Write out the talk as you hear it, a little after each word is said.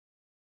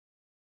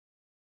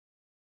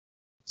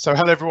So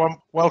hello everyone,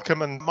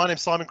 welcome, and my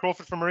name's Simon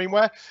Crawford from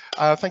Marineware.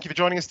 Thank you for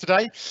joining us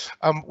today.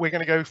 We're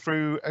going to go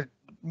through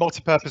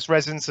multi-purpose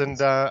resins and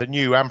the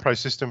new AMPRO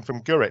system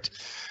from Gurit.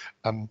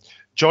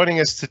 Joining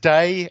us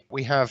today,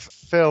 we have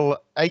Phil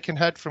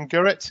Aikenhead from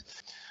Gurit.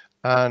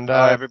 And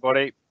hi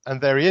everybody.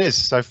 And there he is.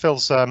 So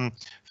Phil's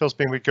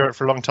been with Gurit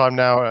for a long time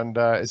now, and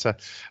is a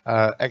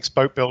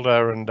ex-boat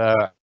builder and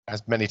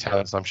has many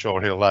talents. I'm sure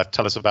he'll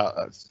tell us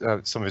about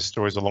some of his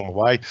stories along the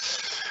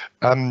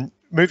way.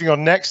 Moving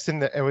on next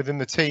within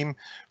the team,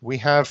 we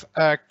have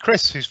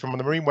Chris, who's from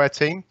the Marineware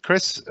team.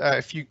 Chris,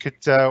 if you could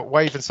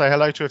wave and say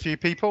hello to a few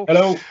people.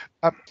 Hello.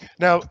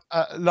 Now,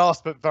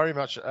 last but very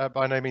much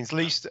by no means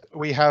least,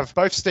 we have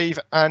both Steve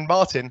and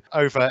Martin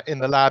over in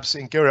the labs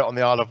in Gurit on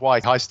the Isle of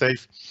Wight. Hi,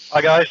 Steve.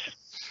 Hi, guys.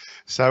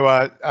 So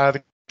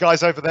the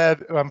guys over there,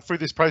 through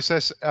this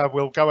process,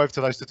 we'll go over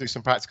to those to do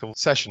some practical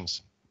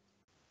sessions.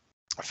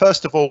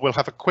 First of all, we'll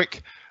have a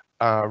quick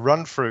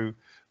run through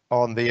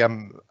on the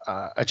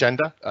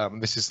agenda.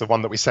 This is the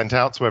one that we sent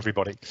out to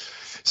everybody.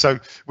 So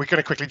we're going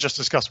to quickly just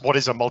discuss what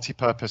is a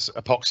multi-purpose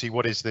epoxy,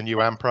 what is the new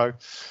AMPRO.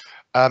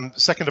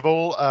 Second of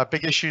all, a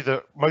big issue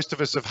that most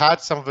of us have had,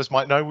 some of us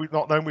might know, we've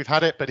not known we've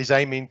had it, but is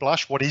amine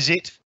blush. What is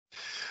it?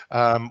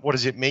 What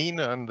does it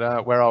mean, and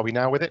where are we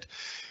now with it?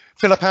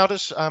 Filler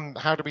powders,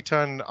 how do we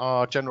turn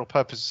our general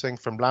purpose thing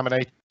from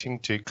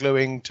laminating to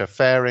gluing to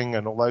fairing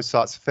and all those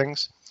sorts of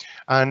things?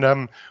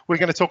 And we're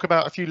going to talk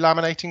about a few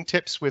laminating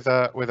tips with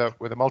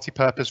a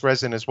multi-purpose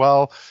resin as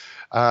well.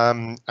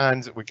 And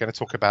we're going to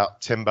talk about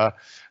timber,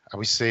 how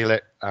we seal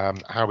it,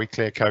 how we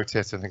clear coat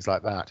it, and things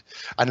like that.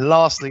 And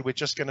lastly, we're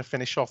just going to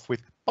finish off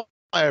with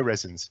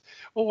bioresins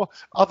or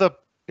other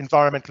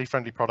environmentally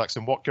friendly products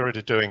and what Gurit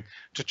are doing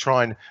to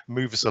try and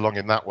move us along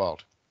in that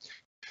world.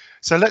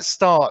 So let's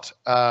start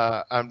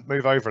and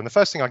move over. And the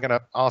first thing I'm going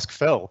to ask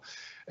Phil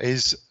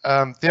is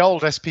the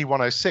old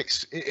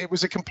SP106. It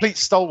was a complete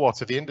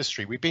stalwart of the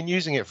industry. We've been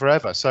using it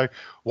forever. So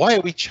why are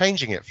we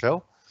changing it,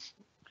 Phil?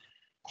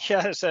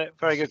 Yeah, that's a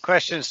very good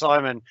question,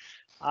 Simon.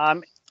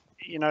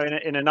 You know,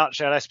 in a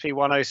nutshell,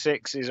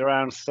 SP106 is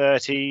around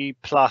 30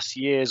 plus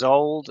years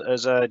old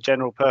as a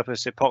general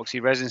purpose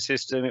epoxy resin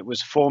system. It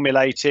was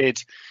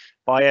formulated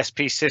by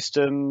SP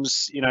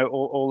Systems, you know,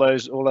 all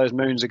those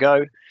moons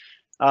ago.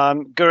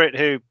 Gurit,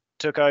 who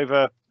took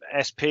over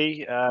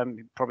SP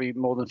probably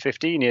more than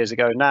 15 years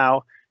ago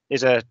now,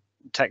 is a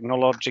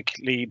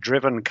technologically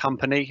driven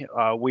company.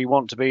 We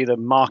want to be the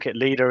market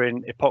leader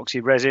in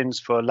epoxy resins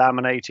for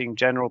laminating,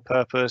 general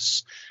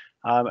purpose,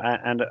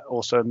 and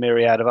also a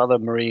myriad of other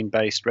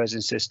marine-based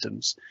resin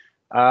systems.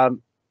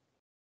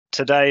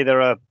 Today,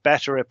 there are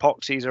better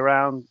epoxies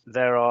around.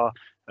 There are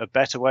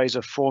better ways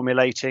of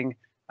formulating,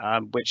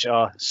 which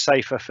are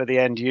safer for the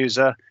end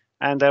user.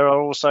 And there are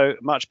also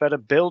much better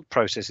build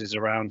processes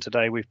around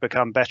today. We've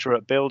become better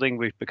at building.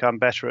 We've become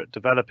better at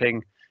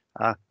developing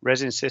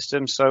resin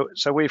systems.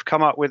 So we've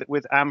come up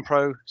with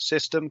AMPRO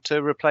system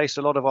to replace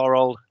a lot of our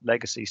old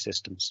legacy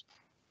systems.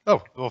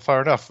 Oh, well,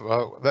 fair enough.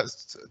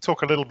 Let's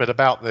talk a little bit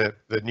about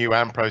the new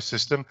AMPRO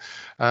system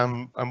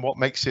and what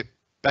makes it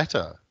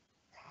better.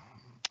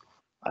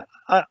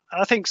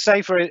 I think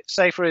safer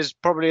is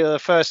probably the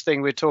first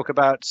thing we talk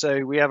about. So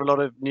we have a lot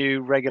of new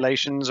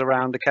regulations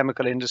around the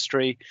chemical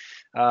industry.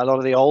 A lot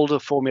of the older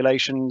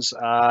formulations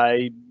are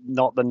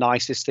not the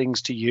nicest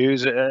things to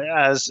use,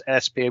 as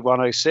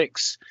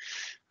SP106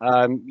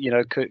 you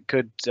know,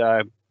 could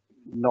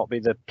not be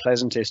the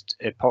pleasantest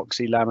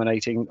epoxy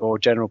laminating or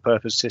general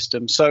purpose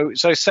system. So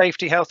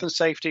safety, health and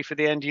safety for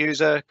the end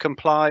user,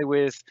 comply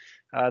with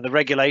the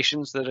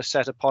regulations that are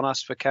set upon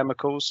us for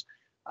chemicals.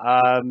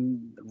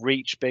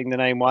 REACH being the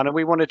name one, and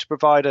we wanted to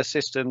provide a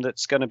system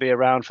that's going to be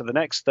around for the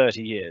next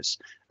 30 years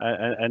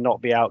and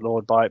not be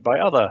outlawed by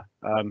other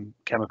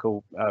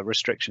chemical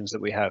restrictions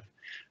that we have.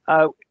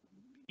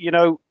 You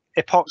know,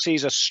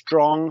 epoxies are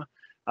strong.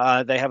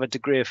 They have a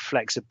degree of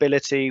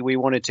flexibility. We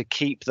wanted to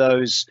keep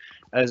those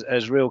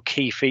as real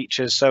key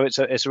features. So it's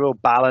a real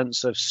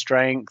balance of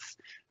strength,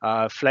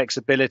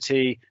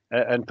 flexibility,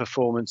 and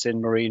performance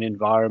in marine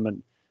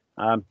environment.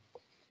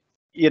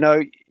 You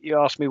know, you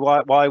asked me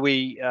why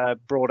we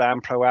brought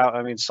AMPRO out.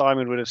 I mean,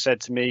 Simon would have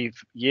said to me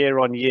year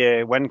on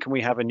year, when can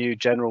we have a new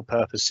general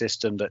purpose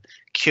system that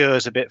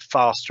cures a bit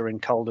faster in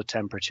colder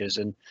temperatures?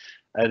 And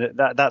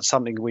that's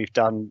something we've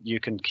done. You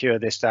can cure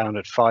this down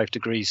at 5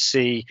 degrees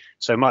C,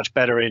 so much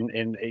better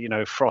in you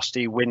know,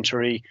 frosty,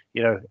 wintry,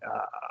 you know,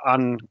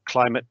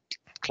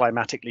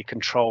 climatically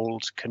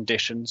controlled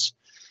conditions.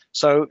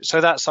 So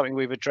that's something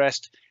we've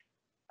addressed.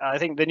 I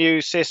think the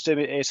new system,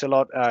 it's a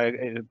lot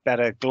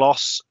better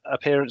gloss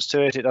appearance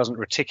to it. It doesn't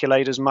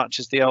reticulate as much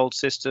as the old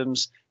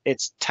systems.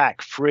 It's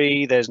tack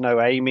free. There's no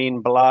amine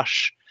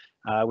blush.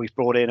 We've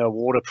brought in a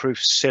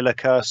waterproof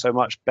silica, so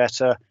much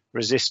better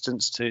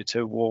resistance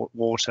to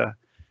water.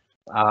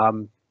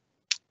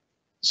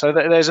 So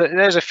there's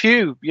a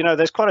few, you know,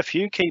 there's quite a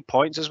few key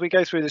points as we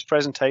go through this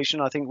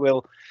presentation. I think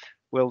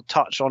we'll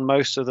touch on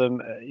most of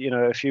them, you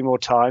know, a few more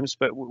times,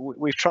 but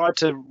we've tried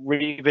to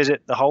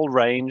revisit the whole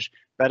range,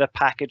 better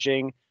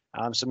packaging,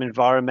 some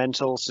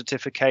environmental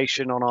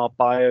certification on our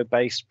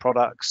bio-based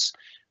products,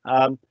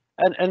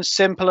 and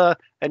simpler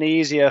and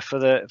easier for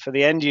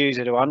the end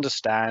user to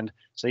understand.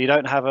 So you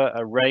don't have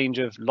a range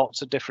of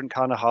lots of different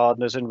kind of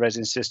hardeners and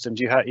resin systems.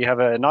 You have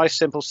a nice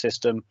simple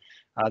system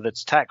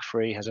that's tack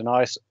free, has a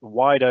nice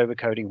wide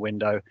overcoating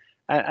window,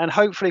 and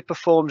hopefully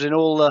performs in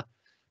all the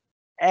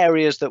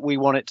areas that we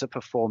want it to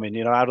perform in.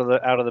 Out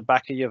of the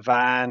back of your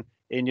van,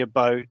 in your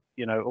boat,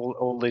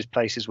 all these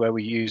places where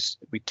we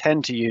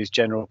tend to use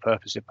general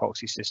purpose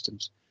epoxy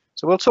systems.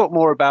 So we'll talk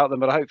more about them,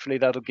 but hopefully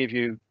that'll give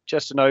you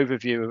just an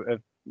overview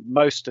of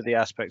most of the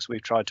aspects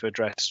we've tried to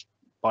address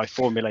by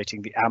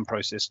formulating the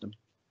AMPRO system.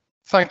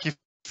 Thank you,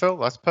 Phil.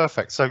 That's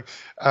perfect. So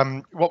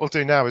what we'll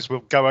do now is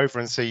we'll go over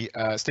and see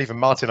Steve and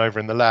Martin over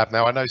in the lab.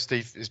 Now, I know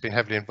Steve has been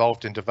heavily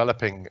involved in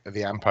developing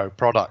the AMPRO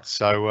product,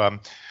 so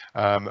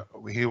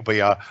he'll be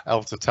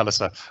able to tell us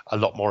a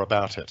lot more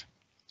about it.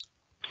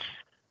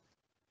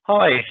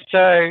 Hi,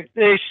 so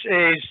this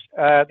is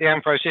the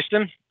AMPRO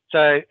system.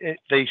 So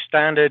it's the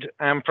standard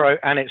AMPRO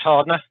and its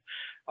hardener.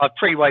 I've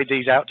pre-weighed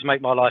these out to make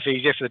my life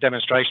easier for the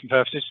demonstration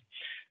purposes.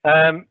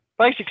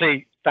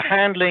 Basically, the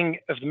handling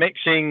of the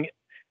mixing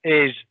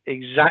is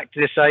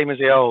exactly the same as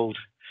the old.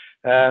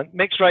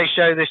 Mix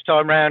ratio this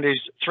time round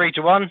is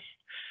 3:1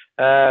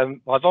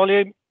 by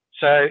volume,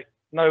 so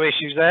no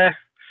issues there.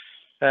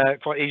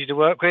 Quite easy to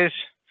work with.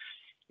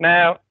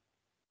 Now,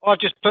 I've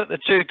just put the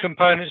two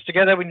components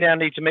together. We now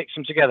need to mix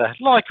them together.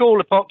 Like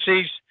all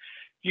epoxies,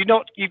 you've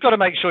got to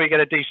make sure you get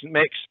a decent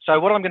mix. So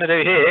what I'm going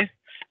to do here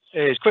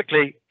is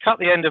quickly cut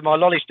the end of my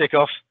lolly stick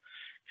off,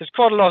 because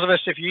quite a lot of us,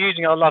 if you're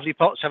using our lovely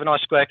pots, have a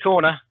nice square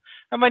corner.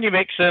 And when you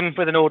mix them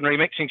with an ordinary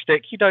mixing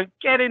stick, you don't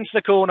get into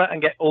the corner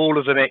and get all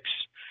of the mix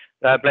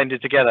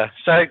blended together.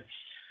 So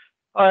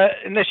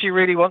unless you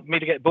really want me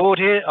to get bored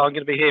here, I'm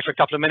going to be here for a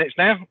couple of minutes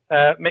now,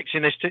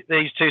 mixing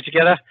these two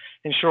together,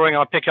 ensuring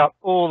I pick up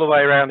all the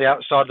way around the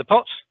outside of the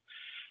pot,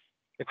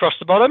 across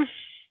the bottom,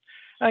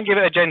 and give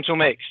it a gentle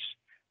mix.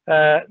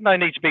 No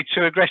need to be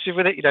too aggressive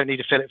with it. You don't need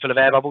to fill it full of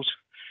air bubbles.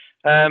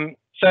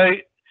 So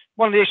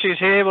one of the issues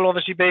here will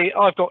obviously be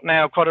I've got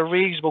now quite a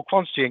reasonable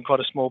quantity in quite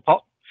a small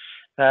pot.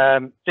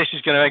 This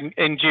is going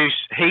to induce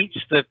heat.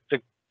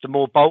 The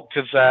more bulk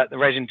of the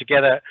resin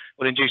together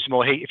will induce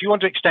more heat. If you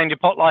want to extend your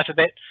pot life a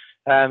bit,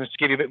 to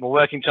give you a bit more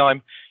working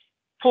time,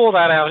 pour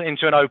that out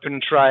into an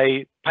open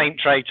tray, paint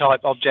tray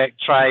type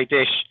object, tray,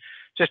 dish,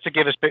 just to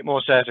give us a bit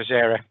more surface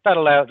area.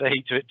 That'll allow the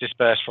heat to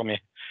disperse from you.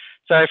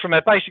 So from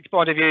a basic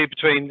point of view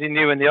between the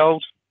new and the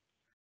old,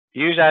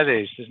 use as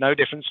is. There's no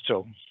difference at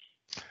all.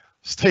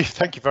 Steve,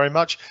 thank you very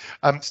much.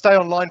 Stay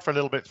online for a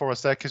little bit for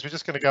us there, because we're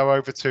just going to go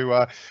over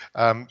to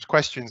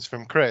questions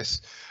from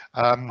Chris.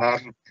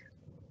 Have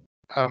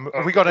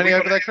we got any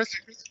over there, Chris?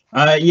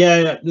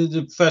 Yeah,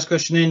 the first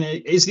question in,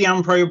 is the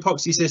AMPRO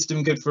epoxy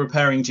system good for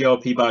repairing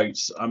GRP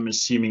boats? I'm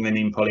assuming they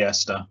mean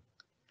polyester.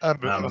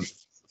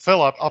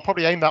 Phil, I'll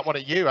probably aim that one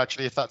at you,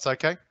 actually, if that's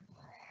okay.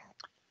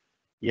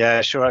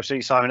 Yeah, sure,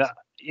 absolutely, Simon.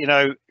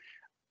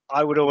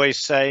 I would always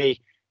say,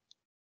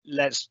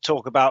 let's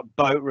talk about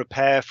boat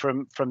repair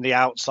from the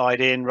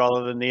outside in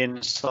rather than the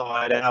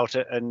inside out.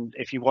 And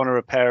if you want to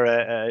repair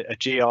a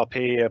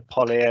GRP, a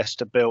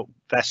polyester built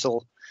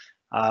vessel,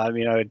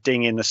 a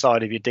ding in the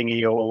side of your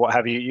dinghy or what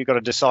have you, you've got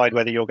to decide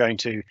whether you're going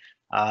to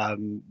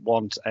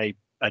want a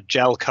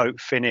gel coat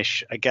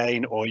finish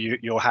again, or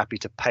you're happy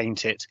to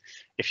paint it.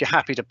 If you're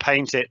happy to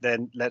paint it,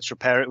 then let's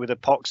repair it with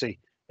epoxy.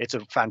 It's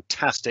a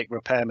fantastic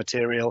repair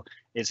material.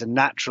 It's a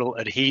natural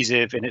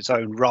adhesive in its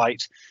own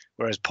right,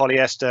 whereas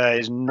polyester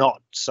is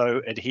not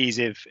so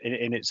adhesive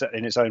in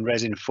its own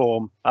resin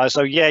form.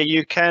 So yeah,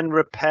 you can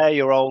repair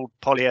your old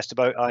polyester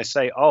boat. I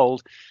say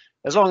old,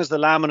 as long as the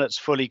laminate's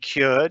fully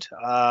cured.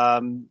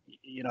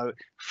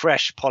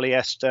 Fresh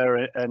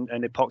polyester and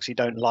epoxy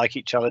don't like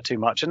each other too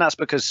much, and that's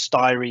because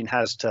styrene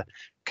has to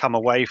come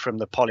away from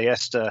the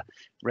polyester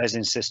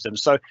resin system.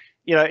 So,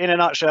 in a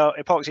nutshell,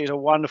 epoxy is a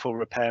wonderful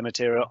repair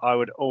material. I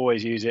would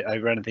always use it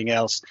over anything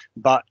else,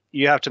 but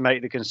you have to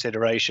make the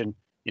consideration,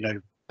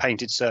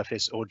 painted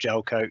surface or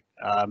gel coat,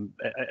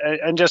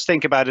 and just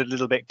think about it a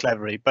little bit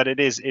cleverly. But it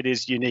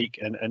is unique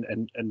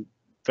and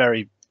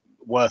very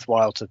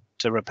worthwhile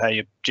to repair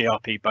your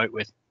GRP boat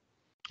with.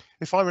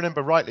 If I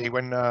remember rightly,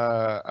 when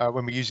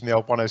we're using the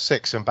old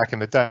 106 and back in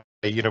the day,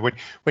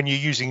 when you're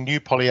using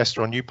new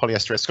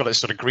polyester, it's got a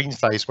sort of green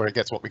phase where it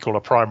gets what we call a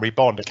primary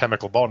bond, a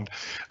chemical bond.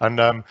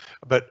 And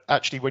but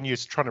actually, when you're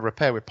trying to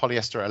repair with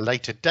polyester at a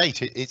later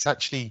date, it's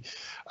actually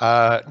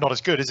not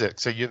as good, is it?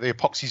 So the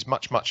epoxy is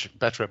much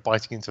better at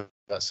biting into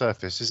that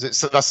surface. Is it?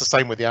 So that's the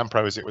same with the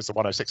AMPRO as it was the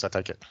 106, I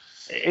take it.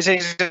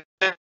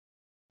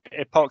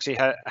 Epoxy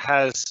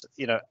has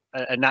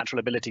a natural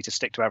ability to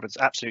stick to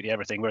absolutely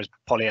everything, whereas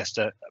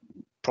polyester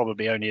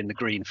probably only in the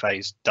green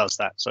phase does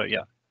that. So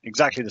yeah,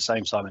 exactly the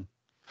same, Simon.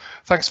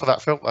 Thanks for that,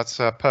 Phil. That's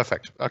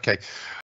perfect. Okay.